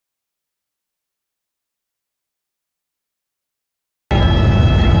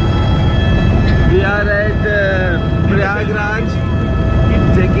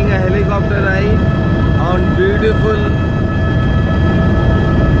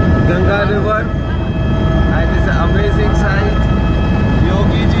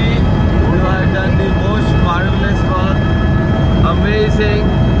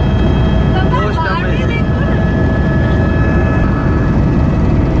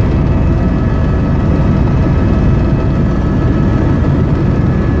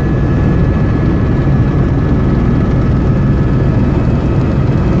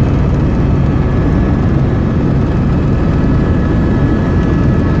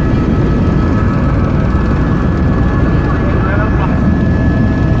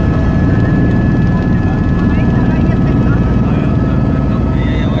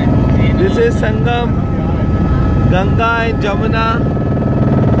is Sangam, Ganga and Jamuna.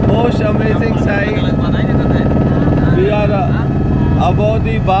 Most amazing sight. We are above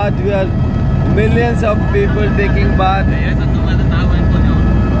the bath. We are millions of people taking bath.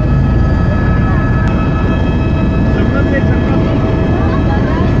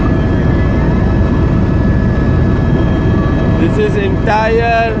 This is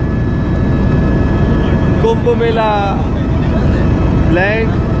entire Kumbh Mella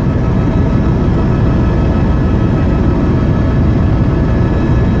land.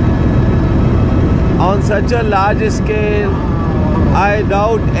 On such a large scale, I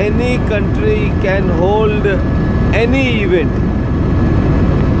doubt any country can hold any event.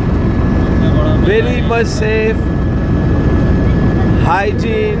 Very much safe,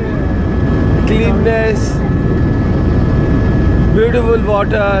 hygiene, cleanness, beautiful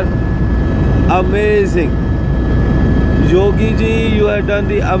water, amazing. Yogi ji, you have done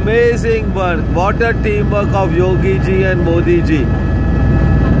the amazing work. What a teamwork of Yogi ji and Modi ji.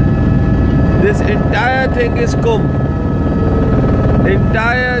 This entire thing is Kumbh.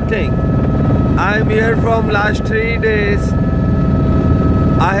 Entire thing. I am here from last 3 days.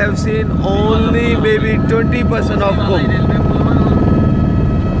 I have seen only maybe 20% of Kumbh.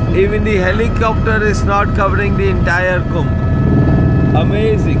 Even the helicopter is not covering the entire Kumbh.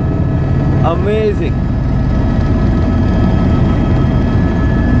 Amazing. Amazing.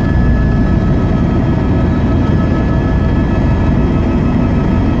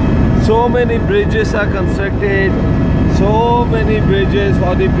 So many bridges are constructed, so many bridges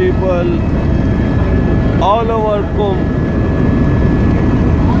for the people all over Kumbh.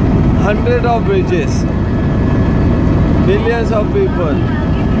 Hundreds of bridges, millions of people.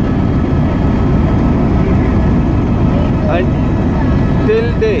 And till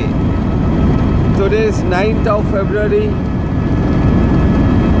day, today is 9th of February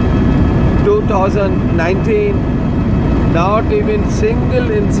 2019. Not even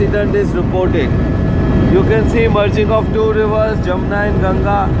single incident is reported. You can see merging of two rivers, Jamuna and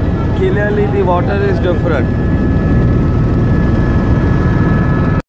Ganga. Clearly the water is different.